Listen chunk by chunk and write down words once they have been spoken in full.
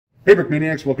Hey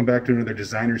Brickmaniacs, welcome back to another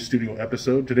Designer Studio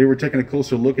episode. Today we're taking a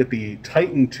closer look at the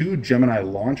Titan II Gemini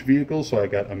launch vehicle. So I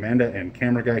got Amanda and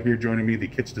Camera Guy here joining me, the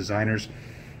kit's designers.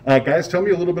 Guys, tell me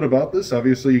a little bit about this.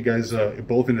 Obviously you guys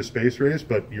both in a space race,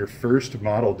 but your first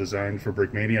model designed for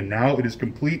Brickmania. Now it is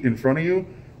complete in front of you.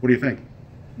 What do you think?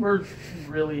 We're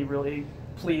really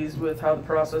pleased with how the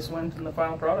process went in the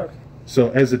final product.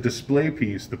 So as a display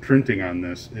piece, the printing on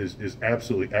this is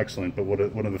absolutely excellent. But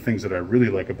one of the things that I really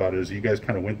like about it is you guys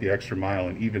kind of went the extra mile,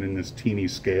 and even in this teeny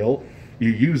scale, you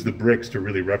use the bricks to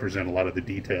really represent a lot of the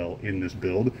detail in this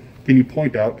build. Can you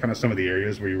point out kind of some of the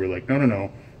areas where you were like,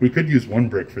 no, we could use one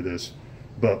brick for this,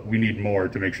 but we need more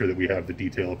to make sure that we have the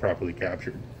detail properly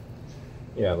captured?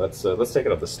 Yeah, let's take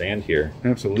it off the stand here.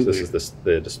 Absolutely. So this is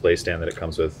the display stand that it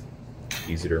comes with.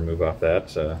 Easy to remove off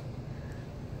that.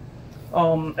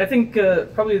 I think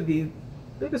probably the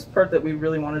biggest part that we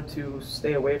really wanted to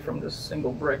stay away from just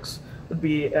single bricks would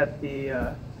be at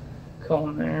the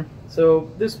cone there.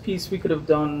 So this piece we could have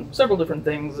done several different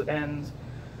things, and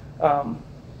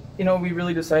we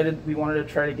really decided we wanted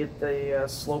to try to get the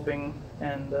sloping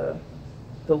and the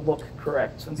look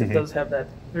correct, since it does have that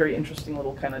very interesting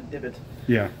little kind of divot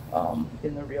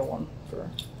in the real one for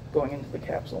going into the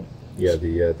capsule. Yeah,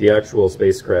 the actual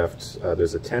spacecraft,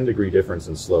 there's a 10-degree difference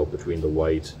in slope between the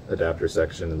white adapter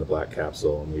section and the black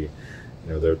capsule, and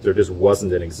there just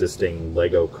wasn't an existing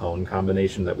Lego cone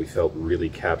combination that we felt really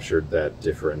captured that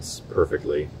difference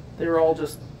perfectly. They were all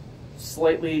just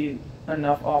slightly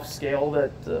enough off scale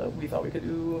that we thought we could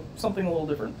do something a little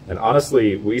different. And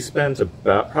honestly, we spent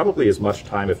about probably as much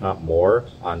time, if not more,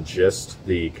 on just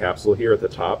the capsule here at the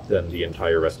top than the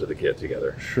entire rest of the kit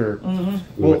together. Sure.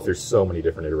 We went through so many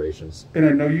different iterations. And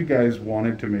I know you guys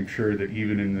wanted to make sure that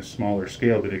even in this smaller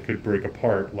scale that it could break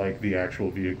apart like the actual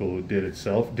vehicle did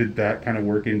itself. Did that kind of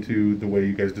work into the way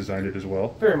you guys designed it as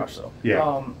well? Very much so.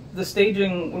 Yeah. The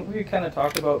staging, we kind of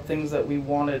talked about things that we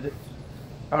wanted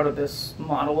out of this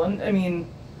model, and I mean,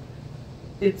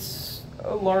 it's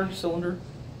a large cylinder,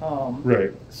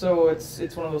 right? So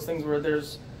it's one of those things where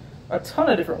there's a ton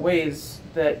of different ways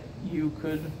that you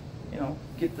could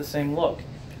get the same look,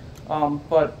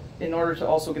 but in order to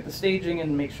also get the staging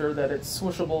and make sure that it's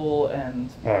swishable and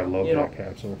I love that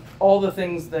capsule, all the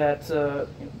things that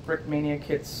Brickmania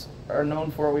kits are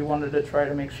known for, we wanted to try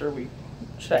to make sure we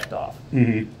checked off.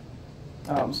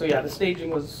 So yeah, the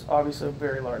staging was obviously a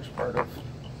very large part of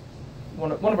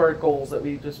one of our goals that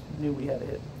we just knew we had to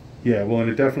hit. Yeah, well, and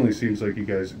it definitely seems like you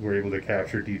guys were able to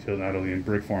capture detail not only in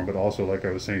brick form, but also, like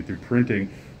I was saying, through printing,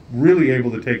 really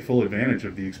able to take full advantage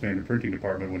of the expanded printing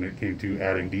department when it came to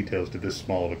adding details to this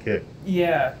small of a kit.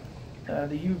 Yeah,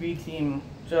 the UV team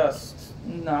just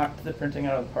knocked the printing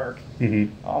out of the park.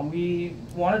 We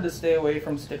wanted to stay away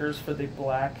from stickers for the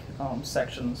black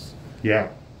sections. Yeah.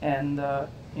 And,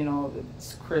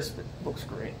 it's crisp, it looks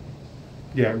great.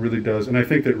 Yeah, it really does. And I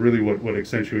think that really what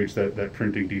accentuates that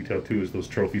printing detail too is those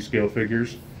trophy scale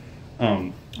figures.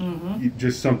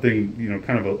 Just something,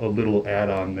 kind of a little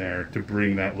add-on there to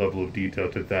bring that level of detail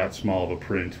to that small of a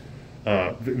print.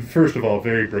 First of all,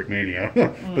 very Brickmania,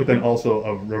 but then also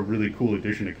a really cool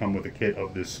addition to come with a kit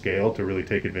of this scale to really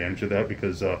take advantage of that,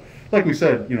 because like we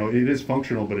said, it is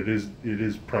functional, but it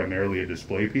is primarily a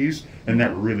display piece, and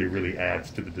that really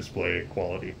adds to the display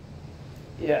quality.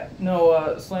 Yeah,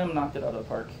 no, Slam knocked it out of the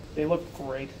park. They look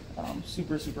great.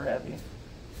 Super happy.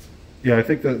 Yeah, I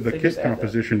think the kit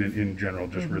composition in general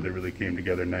just really came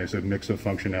together nice. A mix of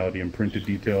functionality and printed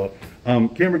detail.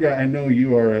 Camera Guy, I know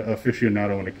you are an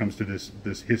aficionado when it comes to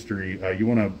this history. You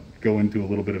want to go into a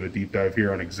little bit of a deep dive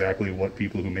here on exactly what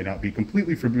people who may not be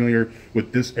completely familiar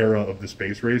with this era of the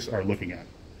space race are looking at?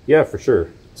 Yeah, for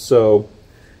sure. So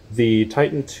the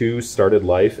Titan II started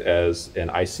life as an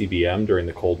ICBM during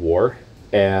the Cold War.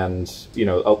 And,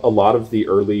 a lot of the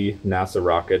early NASA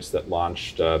rockets that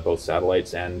launched both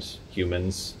satellites and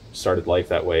humans started life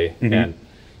that way. And,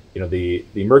 the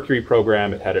Mercury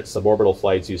program, it had its suborbital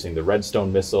flights using the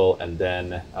Redstone missile, and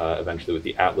then eventually with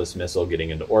the Atlas missile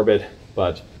getting into orbit.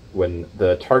 But when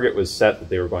the target was set that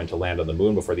they were going to land on the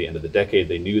moon before the end of the decade,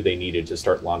 they knew they needed to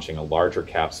start launching a larger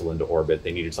capsule into orbit.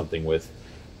 They needed something with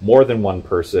more than one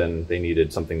person. They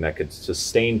needed something that could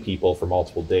sustain people for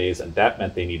multiple days, and that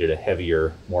meant they needed a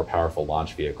heavier, more powerful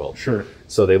launch vehicle. Sure.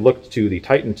 So they looked to the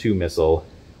Titan II missile,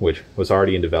 which was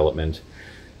already in development,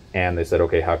 and they said,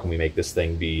 okay, how can we make this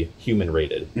thing be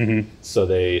human-rated? So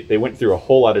they went through a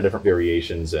whole lot of different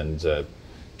variations and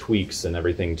tweaks and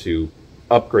everything to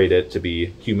upgrade it to be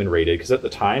human-rated, because at the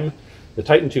time, the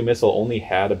Titan II missile only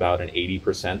had about an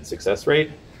 80% success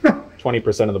rate.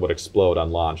 20% of them would explode on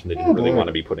launch, and they didn't really want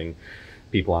to be putting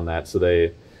people on that. So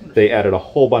they They added a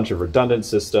whole bunch of redundant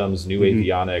systems, new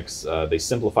avionics. They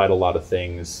simplified a lot of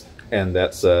things, and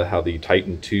that's how the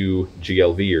Titan II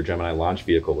GLV, or Gemini Launch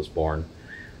Vehicle, was born.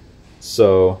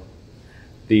 So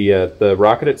the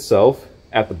rocket itself,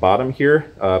 at the bottom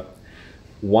here,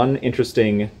 one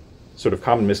interesting sort of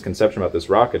common misconception about this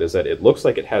rocket is that it looks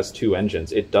like it has two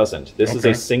engines. It doesn't. This is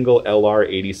a single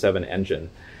LR-87 engine.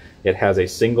 It has a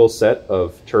single set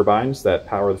of turbines that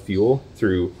power the fuel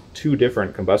through two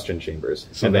different combustion chambers.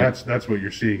 So and that's what you're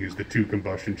seeing, is the two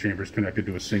combustion chambers connected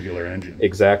to a singular engine.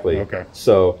 Exactly. Okay.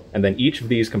 So, and then each of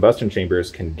these combustion chambers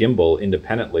can gimbal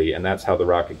independently, and that's how the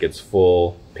rocket gets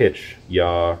full pitch,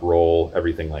 yaw, roll,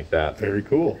 everything like that. Very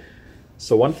cool.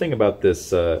 So one thing about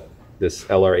this this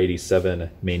LR-87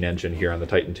 main engine here on the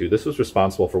Titan II, this was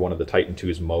responsible for one of the Titan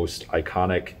II's most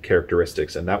iconic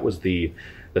characteristics, and that was the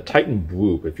Titan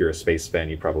whoop. If you're a space fan,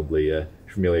 you're probably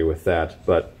familiar with that.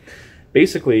 But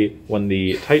basically, when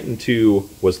the Titan II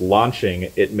was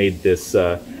launching, it made this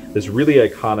this really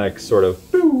iconic sort of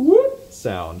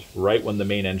sound right when the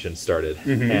main engine started.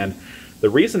 And the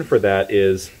reason for that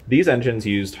is these engines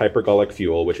used hypergolic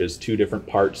fuel, which is two different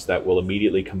parts that will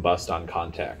immediately combust on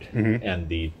contact. And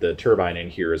the turbine in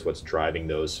here is what's driving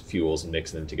those fuels and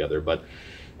mixing them together. But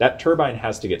that turbine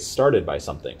has to get started by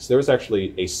something. So there was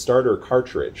actually a starter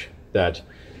cartridge that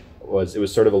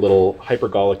was sort of a little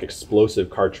hypergolic explosive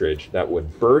cartridge that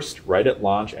would burst right at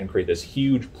launch and create this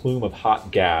huge plume of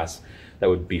hot gas that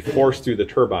would be forced through the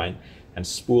turbine and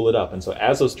spool it up. And so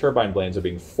as those turbine blades are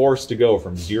being forced to go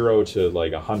from 0 to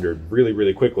like 100 really,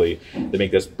 really quickly, they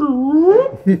make this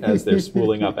as they're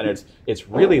spooling up. And it's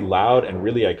really loud and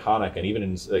really iconic. And even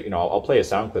in, you know, I'll play a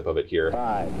sound clip of it here.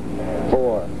 5,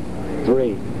 4, 3,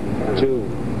 2,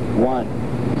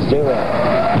 1,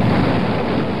 0.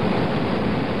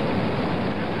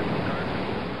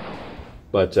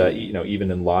 But you know, even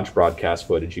in launch broadcast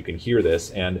footage, you can hear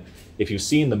this. And if you've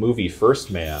seen the movie First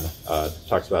Man,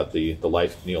 talks about the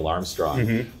life of Neil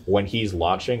Armstrong, when he's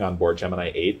launching on board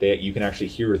Gemini 8, you can actually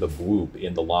hear the whoop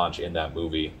in the launch in that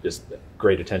movie. Just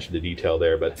great attention to detail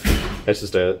there. But that's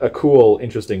just a cool,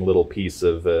 interesting little piece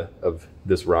of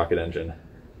this rocket engine.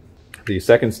 The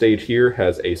second stage here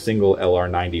has a single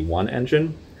LR-91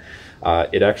 engine.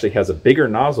 It actually has a bigger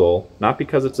nozzle, not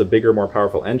because it's a bigger, more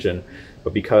powerful engine,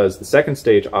 but because the second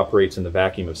stage operates in the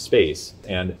vacuum of space,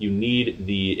 and you need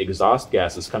the exhaust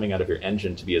gases coming out of your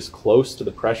engine to be as close to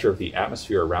the pressure of the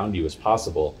atmosphere around you as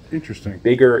possible. Interesting.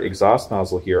 Bigger exhaust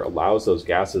nozzle here allows those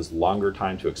gases longer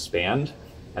time to expand,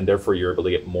 and therefore you're able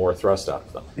to get more thrust out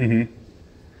of them.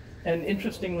 And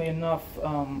interestingly enough,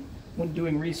 when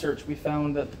doing research, we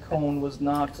found that the cone was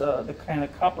not the kind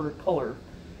of copper color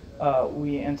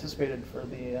we anticipated for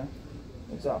the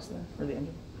exhaust there, for the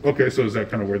engine. Okay, so is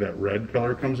that kind of where that red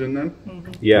color comes in then?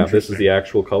 Yeah, this is the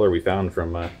actual color we found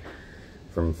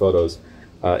from photos.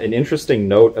 An interesting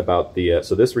note about the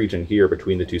so this region here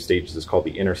between the two stages is called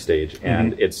the inner stage,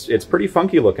 and it's pretty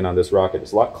funky looking on this rocket.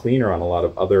 It's a lot cleaner on a lot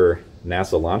of other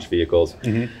NASA launch vehicles.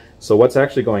 So what's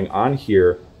actually going on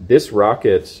here, this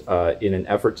rocket, in an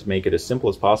effort to make it as simple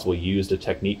as possible, used a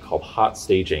technique called hot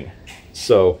staging.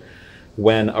 So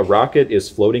when a rocket is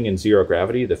floating in zero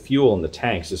gravity, the fuel in the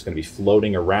tanks is going to be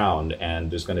floating around,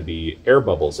 and there's going to be air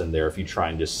bubbles in there if you try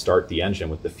and just start the engine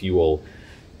with the fuel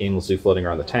aimlessly floating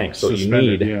around the tank. So you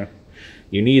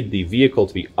need the vehicle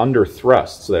to be under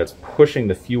thrust so that it's pushing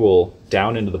the fuel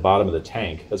down into the bottom of the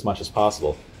tank as much as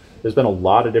possible. There's been a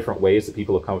lot of different ways that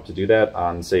people have come up to do that.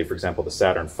 On, say, for example, the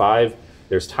Saturn V,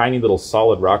 there's tiny little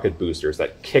solid rocket boosters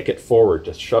that kick it forward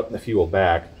to shut the fuel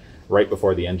back right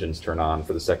before the engines turn on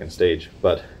for the second stage.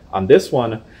 But on this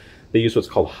one, they use what's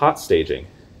called hot staging.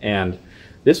 And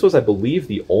this was, I believe,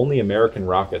 the only American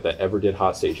rocket that ever did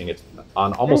hot staging. It's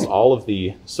on almost all of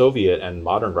the Soviet and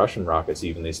modern Russian rockets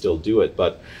even, they still do it.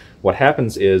 But what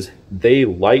happens is they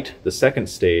light the second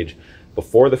stage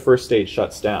before the first stage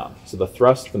shuts down. So the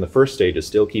thrust from the first stage is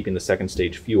still keeping the second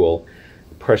stage fuel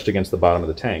pressed against the bottom of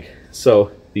the tank.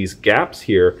 So these gaps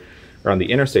here are on the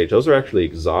inner stage. Those are actually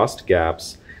exhaust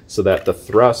gaps, so that the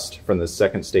thrust from the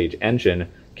second stage engine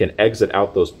can exit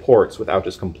out those ports without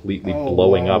just completely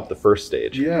blowing up the first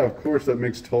stage. Yeah, of course, that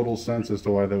makes total sense as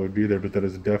to why that would be there, but that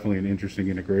is definitely an interesting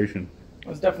integration. It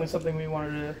was definitely something we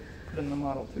wanted to put in the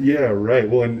model too. Yeah, right.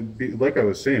 Well, and like I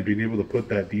was saying, being able to put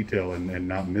that detail and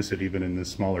not miss it even in this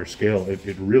smaller scale,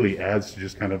 it really adds to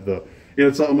just kind of the, you know,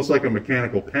 it's almost like a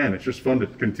mechanical pen. It's just fun to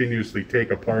continuously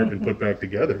take apart and put back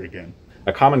together again.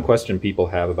 A common question people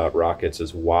have about rockets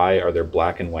is why are there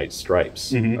black and white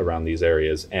stripes around these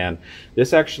areas? And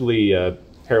this actually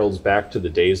heralds back to the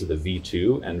days of the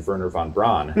V2 and Werner von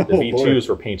Braun. The V2s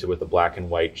were painted with a black and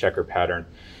white checker pattern.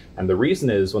 And the reason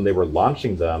is when they were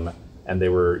launching them, and they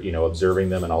were, observing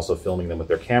them and also filming them with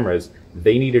their cameras,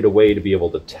 they needed a way to be able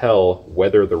to tell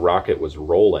whether the rocket was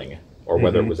rolling or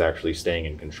whether it was actually staying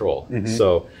in control.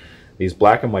 So these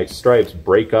black and white stripes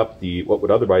break up what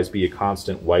would otherwise be a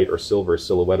constant white or silver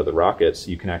silhouette of the rocket,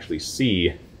 so you can actually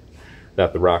see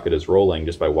that the rocket is rolling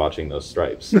just by watching those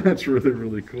stripes. That's really,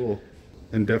 really cool.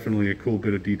 And definitely a cool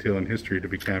bit of detail in history to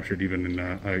be captured even in,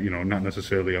 not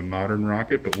necessarily a modern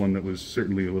rocket, but one that was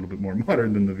certainly a little bit more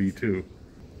modern than the V2.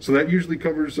 So that usually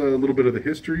covers a little bit of the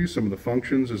history, some of the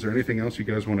functions. Is there anything else you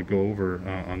guys want to go over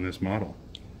on this model?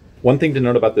 One thing to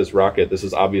note about this rocket, this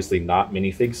is obviously not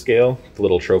minifig scale. The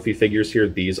little trophy figures here,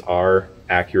 these are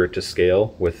accurate to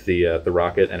scale with the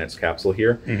rocket and its capsule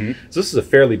here. So this is a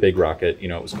fairly big rocket.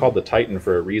 It was called the Titan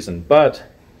for a reason, but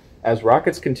as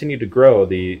rockets continue to grow,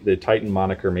 the Titan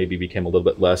moniker maybe became a little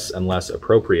bit less and less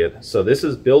appropriate. So this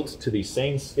is built to the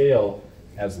same scale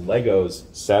as Lego's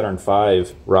Saturn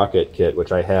V rocket kit,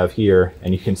 which I have here.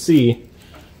 And you can see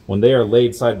when they are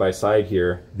laid side by side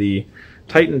here, the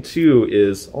Titan II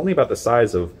is only about the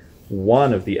size of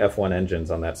one of the F1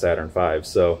 engines on that Saturn V.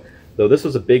 So though this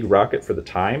was a big rocket for the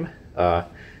time,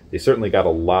 they certainly got a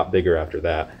lot bigger after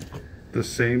that. The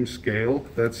same scale?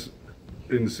 That's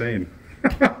insane.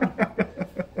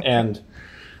 And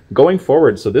going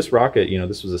forward, so this rocket,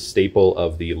 this was a staple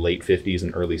of the late 50s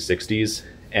and early 60s,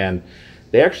 and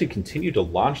they actually continued to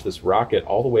launch this rocket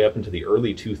all the way up into the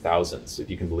early 2000s, if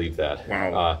you can believe that.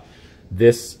 Wow.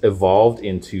 This evolved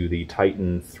into the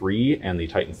Titan III and the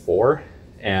Titan IV,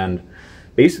 and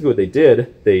basically what they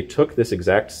did, they took this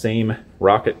exact same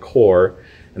rocket core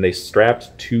and they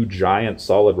strapped two giant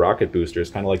solid rocket boosters,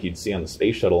 kind of like you'd see on the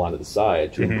space shuttle, onto the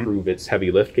side to improve its heavy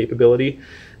lift capability.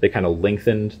 They kind of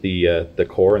lengthened the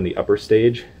core in the upper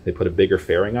stage. They put a bigger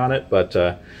fairing on it, but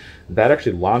that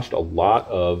actually launched a lot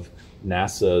of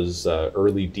NASA's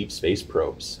early deep space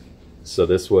probes. So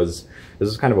this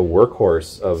is kind of a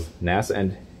workhorse of NASA,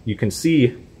 and you can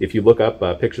see if you look up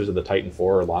pictures of the Titan IV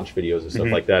or launch videos and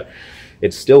stuff like that,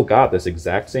 it's still got this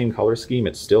exact same color scheme.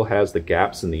 It still has the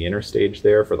gaps in the inner stage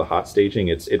there for the hot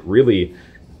staging.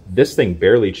 This thing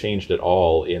barely changed at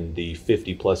all in the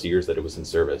 50+ years that it was in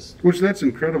service. Which that's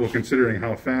incredible considering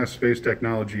how fast space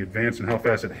technology advanced and how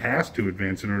fast it has to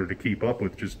advance in order to keep up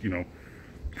with just,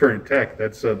 current tech.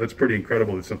 That's pretty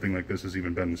incredible that something like this has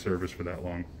even been in service for that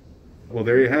long. Well,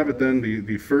 there you have it then,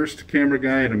 the first Camera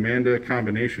Guy and Amanda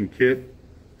combination kit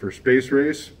for Space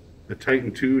Race, the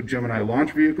Titan II Gemini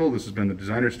launch vehicle. This has been the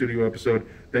Designer Studio episode.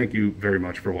 Thank you very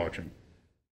much for watching.